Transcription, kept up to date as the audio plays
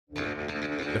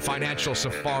The Financial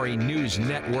Safari News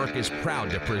Network is proud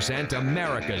to present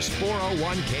America's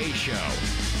 401k Show.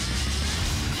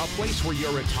 A place where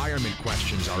your retirement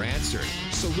questions are answered,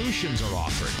 solutions are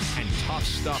offered, and tough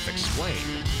stuff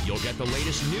explained. You'll get the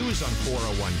latest news on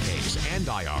 401ks and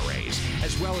IRAs,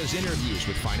 as well as interviews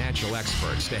with financial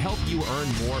experts to help you earn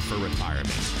more for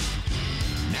retirement.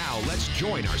 Now, let's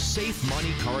join our Safe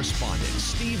Money correspondent,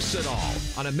 Steve Siddall,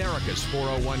 on America's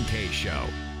 401k Show.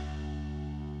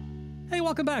 Hey,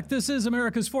 welcome back. This is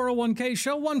America's 401k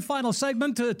Show. One final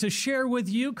segment to share with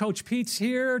you. Coach Pete's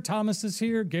here. Thomas is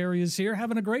here. Gary is here.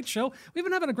 Having a great show. We've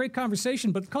been having a great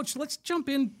conversation. But, Coach, let's jump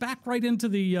back right into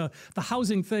the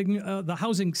housing thing, the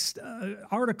housing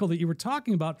article that you were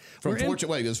talking about. From Fortune.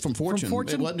 Wait, it was from Fortune.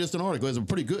 It wasn't just an article. It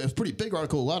was a pretty big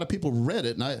article. A lot of people read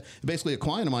it. And basically a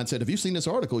client of mine said, have you seen this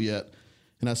article yet?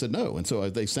 And I said, no. And so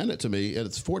they sent it to me, and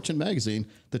it's Fortune magazine.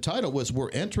 The title was,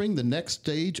 We're Entering the Next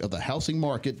Stage of the Housing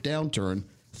Market Downturn.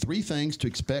 3 things to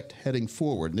expect heading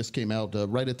forward. And this came out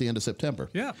right at the end of September.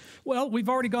 Yeah. Well, we've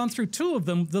already gone through 2 of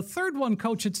them. The third one,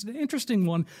 Coach, it's an interesting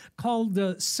one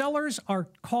called Sellers Are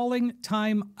Calling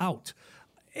Time Out.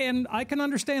 And I can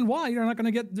understand why. You're not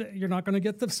going to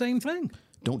get the same thing.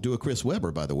 Don't do a Chris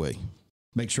Webber, by the way.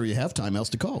 Make sure you have timeouts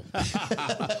to call.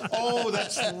 Oh,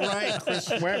 that's right, Chris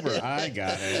Webber. I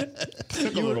got it.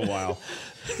 Took a little while.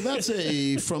 That's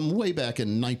from way back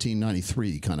in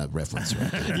 1993 kind of reference.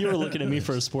 Right? You were looking at me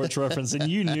for a sports reference, and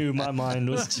you knew my mind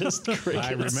was just crazy.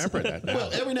 I remember that now. Well,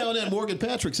 every now and then, Morgan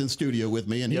Patrick's in studio with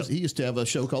me, and he used to have a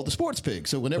show called The Sports Pig.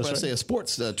 So whenever I say a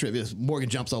sports trivia, Morgan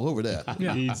jumps all over that.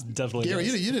 Yeah, he's definitely. Gary,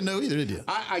 you didn't know either, did you?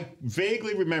 I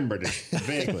vaguely remembered it.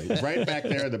 Vaguely. Right back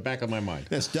there in the back of my mind.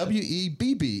 That's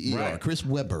Webber, Right. Chris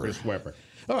Webber. Chris Webber.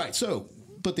 All right, so...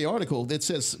 But the article, it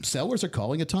says sellers are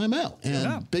calling a timeout.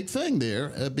 And big thing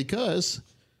there because,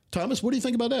 Thomas, what do you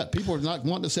think about that? People are not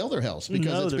wanting to sell their house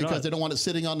because they don't want it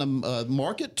sitting on the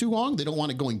market too long. They don't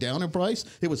want it going down in price.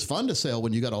 It was fun to sell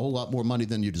when you got a whole lot more money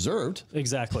than you deserved.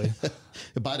 Exactly.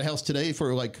 Buy the house today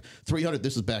for like $300,000.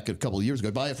 This is back a couple of years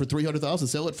ago. Buy it for $300,000,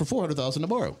 sell it for $400,000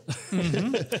 tomorrow.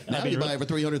 Mm-hmm. Now you buy it for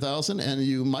 $300,000, and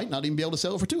you might not even be able to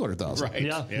sell it for $200,000. Right.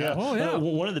 Yeah. Oh, yeah.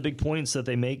 One of the big points that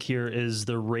they make here is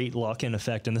the rate lock-in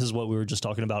effect, and this is what we were just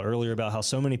talking about earlier about how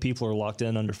so many people are locked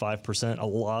in under 5%. A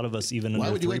lot of us even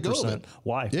under 3%.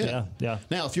 Why? Yeah.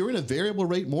 Now, if you're in a variable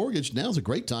rate mortgage, now's a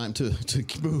great time to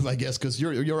move, I guess, because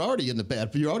you're already in the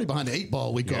bad. You're already behind the 8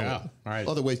 ball. We call it. All right.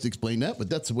 Other ways to explain that, but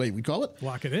that's the way we call it.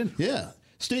 Lock it in. Yeah.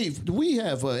 Steve, we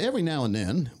have every now and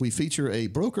then we feature a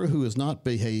broker who has not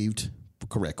behaved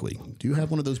correctly. Do you have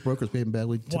one of those brokers behaving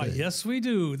badly today? Why, yes, we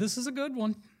do. This is a good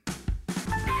one.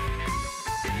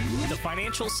 The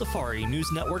Financial Safari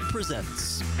News Network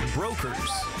presents Brokers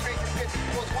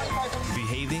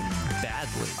Behaving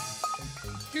Badly.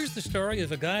 Here's the story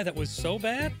of a guy that was so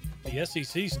bad, the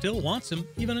SEC still wants him,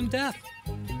 even in death.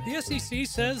 The SEC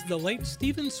says the late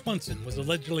Stephen Swenson was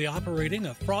allegedly operating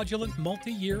a fraudulent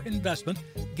multi-year investment,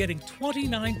 getting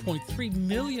 $29.3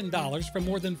 million from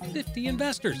more than 50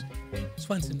 investors.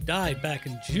 Swenson died back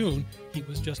in June. He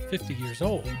was just 50 years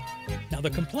old. Now,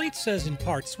 the complaint says in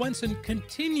part Swenson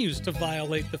continues to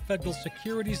violate the federal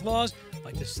securities laws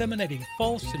by disseminating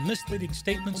false and misleading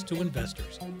statements to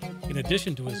investors. In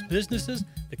addition to his businesses,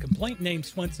 the complaint named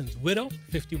Swenson's widow,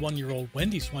 51-year-old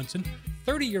Wendy Swenson,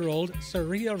 30-year-old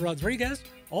Saria Rodriguez,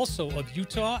 also of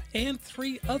Utah, and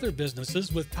 3 other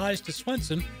businesses with ties to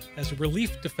Swenson as a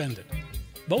relief defendant.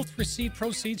 Both received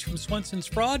proceeds from Swenson's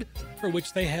fraud, for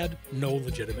which they had no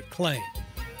legitimate claim.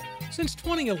 Since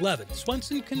 2011,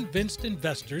 Swenson convinced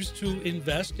investors to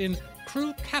invest in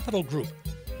Crew Capital Group.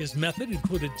 His method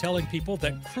included telling people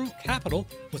that Crew Capital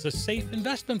was a safe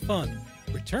investment fund.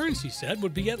 Returns, he said,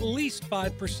 would be at least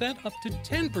 5% up to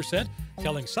 10%,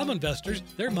 telling some investors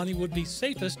their money would be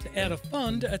safest at a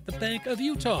fund at the Bank of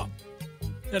Utah.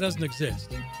 That doesn't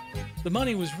exist. The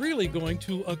money was really going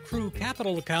to a Crew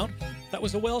Capital account that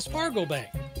was a Wells Fargo bank.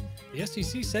 The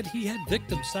SEC said he had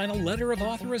victims sign a letter of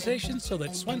authorization so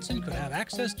that Swenson could have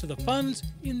access to the funds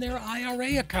in their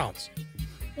IRA accounts.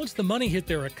 Once the money hit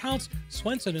their accounts,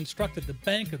 Swenson instructed the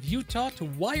Bank of Utah to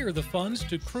wire the funds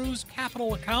to Crew's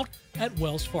capital account at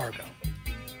Wells Fargo.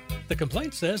 The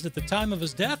complaint says at the time of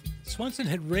his death, Swenson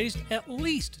had raised at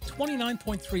least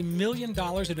 $29.3 million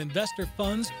in investor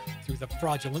funds through the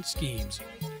fraudulent schemes.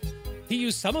 He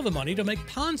used some of the money to make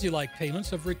Ponzi-like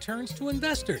payments of returns to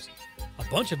investors. A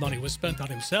bunch of money was spent on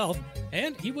himself,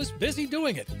 and he was busy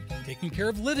doing it, taking care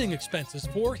of living expenses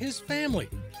for his family,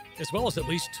 as well as at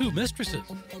least 2 mistresses.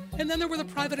 And then there were the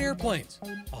private airplanes,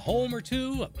 a home or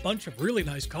 2, a bunch of really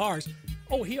nice cars.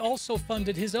 Oh, he also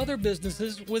funded his other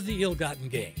businesses with the ill-gotten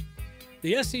gain.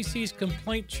 The SEC's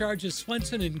complaint charges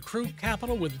Swenson and Crew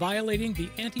Capital with violating the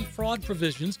anti-fraud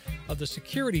provisions of the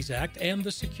Securities Act and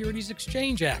the Securities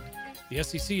Exchange Act. The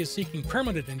SEC is seeking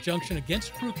permanent injunction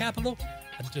against Crew Capital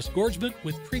and disgorgement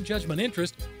with prejudgment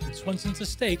interest in Swenson's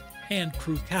estate and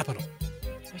Crew Capital.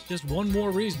 That's just one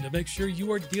more reason to make sure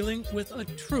you are dealing with a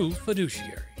true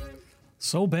fiduciary.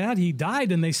 So bad he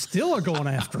died, and they still are going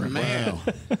after him. Man,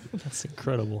 that's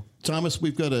incredible. Thomas,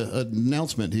 we've got an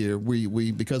announcement here.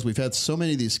 We because we've had so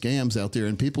many of these scams out there,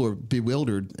 and people are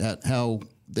bewildered at how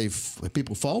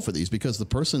people fall for these, because the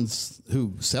persons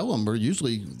who sell them are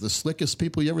usually the slickest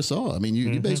people you ever saw. I mean,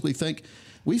 you basically think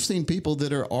we've seen people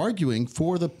that are arguing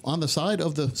on the side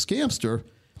of the scamster,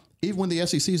 even when the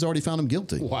SEC's already found them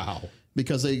guilty. Wow.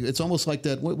 Because it's almost like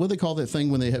that. What do they call that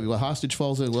thing when they have a hostage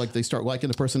falls? Like they start liking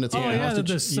the person that's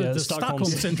hostage. The Stockholm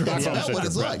syndrome. That's what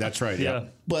it's like. That's right. Yeah.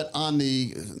 But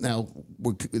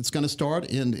it's going to start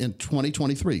in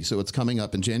 2023. So it's coming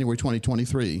up in January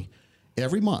 2023.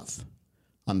 Every month,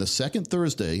 on the second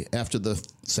Thursday after the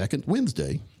second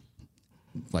Wednesday,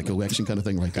 like election kind of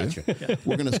thing, right there.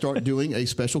 We're going to start doing a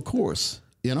special course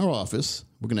in our office.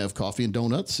 We're going to have coffee and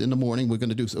donuts in the morning. We're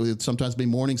going to do sometimes be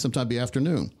morning, sometimes be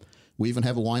afternoon. We even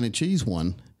have a wine and cheese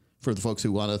one for the folks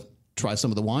who want to try some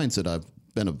of the wines that I've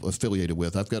been affiliated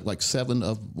with. I've got like 7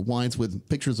 of wines with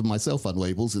pictures of myself on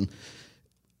labels, and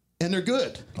they're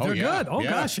good. They're good. Oh,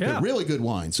 gosh, yeah. They're really good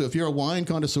wine. So if you're a wine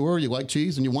connoisseur, you like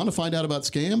cheese, and you want to find out about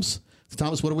scams,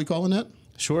 Thomas, what are we calling that?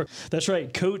 Sure. That's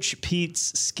right. Coach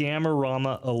Pete's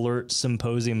Scamorama Alert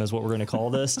Symposium is what we're going to call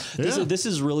this. This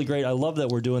is really great. I love that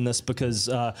we're doing this because,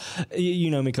 you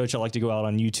know me, Coach, I like to go out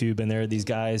on YouTube, and there are these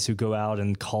guys who go out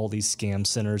and call these scam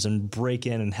centers and break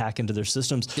in and hack into their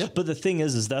systems. Yep. But the thing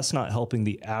is that's not helping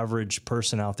the average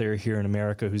person out there here in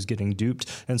America who's getting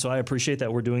duped. And so I appreciate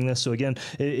that we're doing this. So again,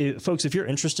 folks, if you're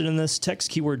interested in this,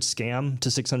 text keyword scam to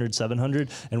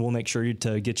 600-700, and we'll make sure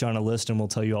to get you on a list, and we'll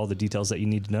tell you all the details that you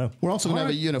need to know. We're also going to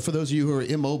have for those of you who are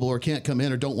immobile or can't come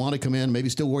in or don't want to come in, maybe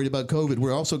still worried about COVID,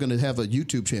 we're also going to have a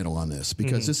YouTube channel on this,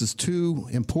 because this is too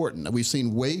important. We've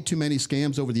seen way too many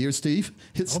scams over the years, Steve.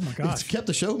 Oh my gosh. It's kept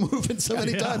the show moving so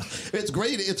many times. It's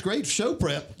great show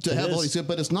prep to have all these,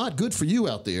 but it's not good for you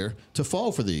out there to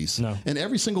fall for these. No. And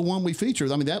every single one we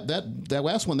featured, I mean, that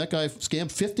last one, that guy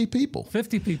scammed 50 people.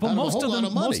 50 people. Most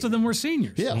of them were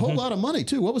seniors. Yeah, a whole lot of money,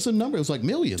 too. What was the number? It was like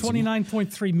millions.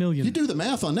 29.3 million. You do the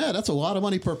math on that. That's a lot of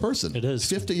money per person. It is.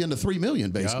 50 into 3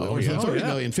 million, basically. Oh, yeah. 30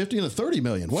 million, 50 into 30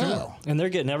 million. Wow. Sure. And they're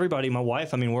getting everybody. My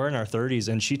wife, I mean, we're in our 30s,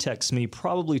 and she texts me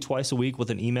probably twice a week with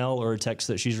an email or a text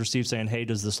that she's received saying, hey,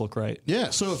 does this look right?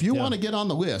 Yeah, so if you want to get on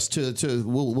the list,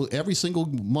 we'll every single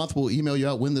month we'll email you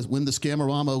out when the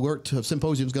Scamorama Alert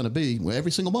Symposium is going to be,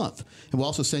 every single month. And we'll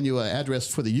also send you an address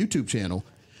for the YouTube channel.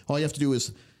 All you have to do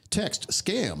is text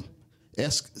SCAM,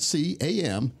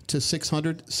 SCAM, to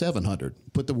 600-700.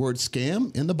 Put the word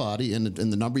scam in the body, and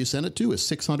the number you send it to is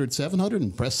 600-700,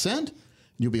 and press send.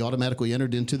 You'll be automatically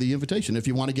entered into the invitation. If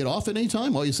you want to get off at any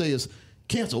time, all you say is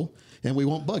cancel, and we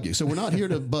won't bug you. So we're not here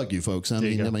to bug you, folks. I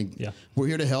mean, we're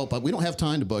here to help. We don't have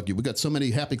time to bug you. We've got so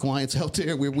many happy clients out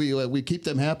there. We keep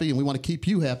them happy, and we want to keep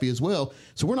you happy as well.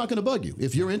 So we're not going to bug you.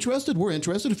 If you're interested, we're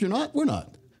interested. If you're not, we're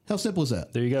not. How simple is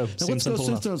that? There you go. Now let's go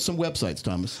to some websites,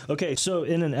 Thomas. Okay, so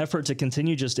in an effort to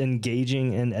continue just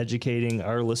engaging and educating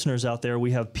our listeners out there,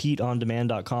 we have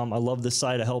PeteOnDemand.com. I love this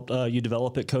site. I helped you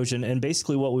develop it, Coach. And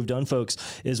basically what we've done, folks,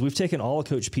 is we've taken all of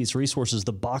Coach Pete's resources,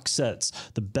 the box sets,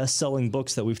 the best-selling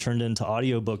books that we've turned into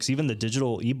audiobooks, even the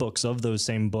digital ebooks of those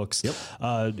same books. Yep.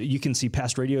 You can see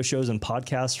past radio shows and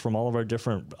podcasts from all of our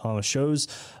different shows.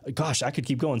 Gosh, I could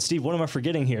keep going. Steve, what am I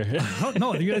forgetting here?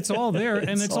 No, it's all there,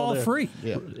 and it's all free.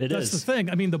 Yeah. That's the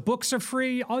thing. I mean, the books are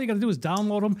free. All you got to do is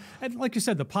download them. And like you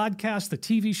said, the podcast, the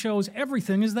TV shows,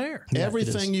 everything is there. Yeah,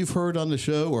 everything you've heard on the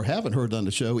show or haven't heard on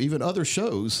the show, even other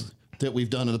shows that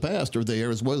we've done in the past are there,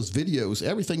 as well as videos,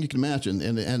 everything you can imagine.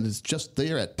 And it's just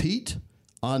there at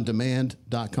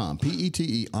PeteOnDemand.com.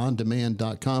 PETE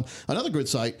ondemand.com. Another good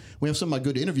site. We have some of my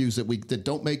good interviews that we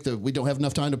don't have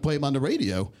enough time to play them on the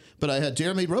radio. But I had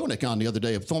Jeremy Roenick on the other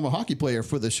day, a former hockey player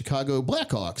for the Chicago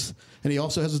Blackhawks. And he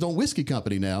also has his own whiskey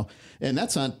company now. And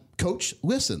that's on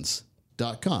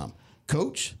CoachListens.com.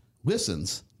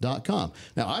 CoachListens.com.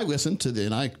 Now, I listened to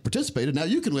and I participated. Now,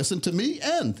 you can listen to me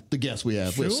and the guests we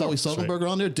have. We have Sully Sullenberger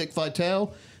on there, Dick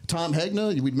Vitale, Tom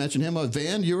Hegna, we mentioned him,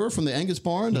 Van Ure from the Angus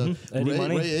Barn,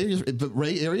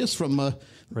 Ray Arias from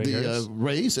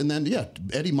Rays, and then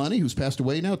Eddie Money, who's passed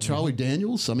away now, Charlie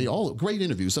Daniels. I mean, all great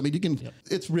interviews. I mean, you can.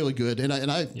 It's really good, and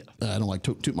I don't like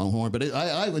to toot my own horn, but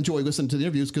I enjoy listening to the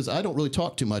interviews because I don't really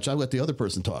talk too much. I let the other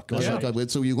person talk.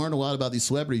 So you learn a lot about these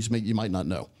celebrities you might not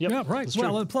know. Yeah, right.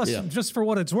 Well, plus, just for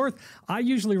what it's worth, I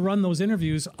usually run those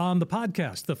interviews on the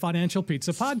podcast, the Financial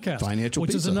Pizza podcast,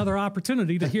 which is another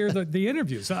opportunity to hear the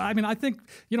interviews. I mean, I think,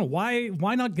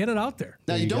 why not get it out there?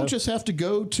 Now, you don't just have to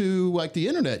go to like the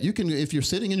internet. You can, if you're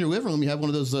sitting in your living room, you have one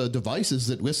of those devices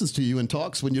that listens to you and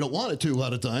talks when you don't want it to a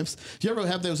lot of times. Do you ever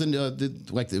have those in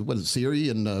what is it, Siri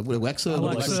and Alexa?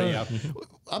 Alexa.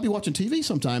 I'll be watching TV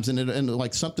sometimes and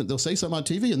like something, they'll say something on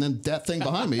TV and then that thing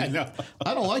behind me, I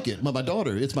don't like it. But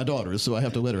it's my daughter, so I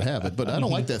have to let her have it. But I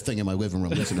don't like that thing in my living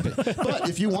room listening to it. But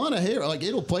if you want to hear, like,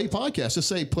 it'll play podcasts. Just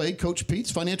say play Coach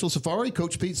Pete's Financial Safari,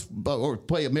 Coach Pete's, or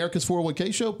play America's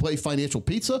 401k show, play Financial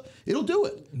Pizza. It'll do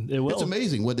it. It will. It's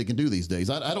amazing what they can do these days.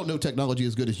 I don't know technology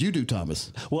as good as you do,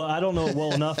 Thomas. Well, I don't know it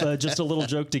well enough. Just a little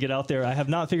joke to get out there. I have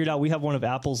not figured out. We have one of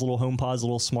Apple's little HomePod's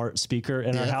little smart speaker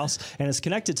in our house, and it's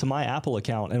connected to my Apple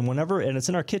account. And it's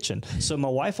in our kitchen. So my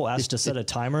wife will ask to set a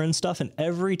timer and stuff. And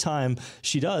every time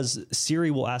she does,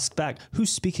 Siri will ask back, "Who's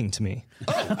speaking to me?"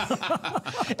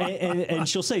 and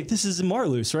she'll say, "This is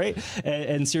Marluce, right?"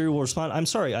 And Siri will respond, "I'm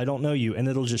sorry, I don't know you," and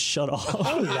it'll just shut off.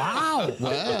 Oh, wow!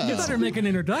 You better make an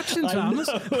introduction, Thomas.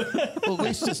 Well, at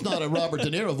least it's not a Robert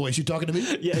De Niro voice. You talking to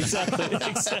me? Yeah, exactly. I'm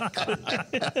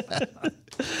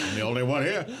the only one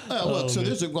here.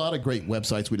 There's a lot of great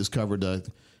websites we discovered.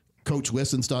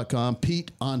 CoachListens.com,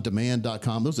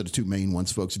 PeteOnDemand.com. Those are the two main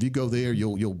ones, folks. If you go there, you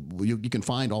can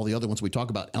find all the other ones we talk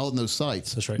about on those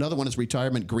sites. That's right. Another one is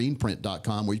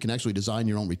RetirementGreenprint.com, where you can actually design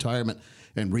your own retirement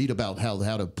and read about how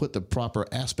to put the proper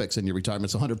aspects in your retirement.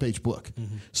 It's a 100-page book.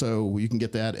 So you can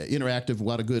get that interactive, a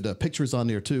lot of good pictures on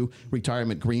there too,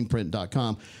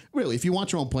 retirementgreenprint.com. Really, if you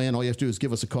want your own plan, all you have to do is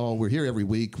give us a call. We're here every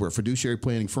week. We're a fiduciary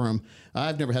planning firm.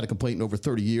 I've never had a complaint in over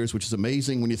 30 years, which is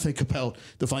amazing when you think about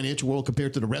the financial world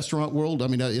compared to the restaurant world. I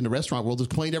mean, in the restaurant world, there's a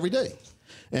complaint every day.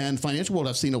 And financial world,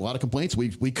 I've seen a lot of complaints. We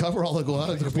cover a lot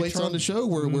of the complaints on the show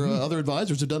where other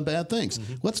advisors have done bad things.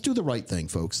 Let's do the right thing,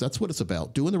 folks. That's what it's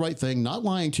about. Doing the right thing, not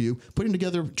lying to you, putting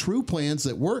together true plans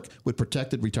that work with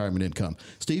protected retirement income.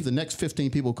 Steve, the next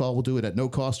 15 people call will do it at no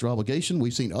cost or obligation.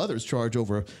 We've seen others charge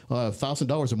over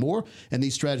 $1,000 or more, and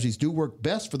these strategies do work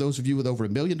best for those of you with over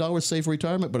 $1 million saved for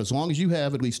retirement. But as long as you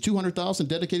have at least $200,000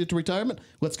 dedicated to retirement,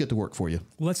 let's get to work for you.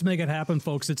 Let's make it happen,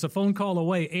 folks. It's a phone call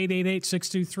away,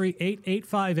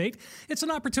 888-623-8858. It's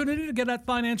an opportunity to get that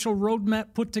financial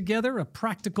roadmap put together, a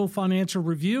practical financial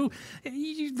review.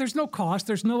 There's no cost.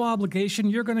 There's no obligation.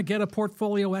 You're going to get a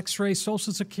portfolio x-ray,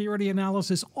 Social Security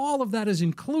analysis. All of that is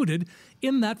included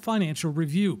in that financial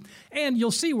review. And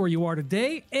you'll see where you are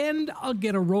today, and I'll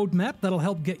get a roadmap that'll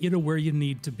help get you to where you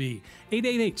need to be.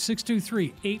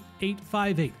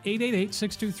 888-623-8858.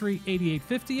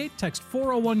 888-623-8858. Text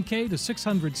 401k to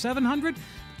 600-700.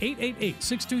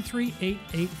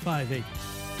 888-623-8858.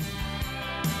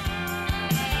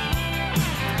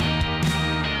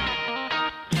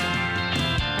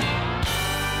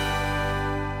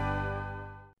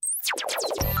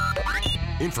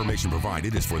 Information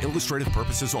provided is for illustrative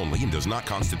purposes only and does not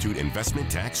constitute investment,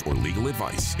 tax, or legal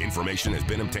advice. Information has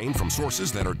been obtained from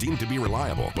sources that are deemed to be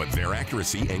reliable, but their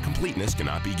accuracy and completeness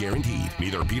cannot be guaranteed.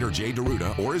 Neither Peter J.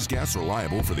 D'Arruda or his guests are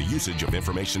liable for the usage of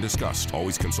information discussed.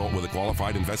 Always consult with a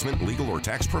qualified investment, legal, or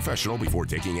tax professional before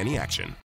taking any action.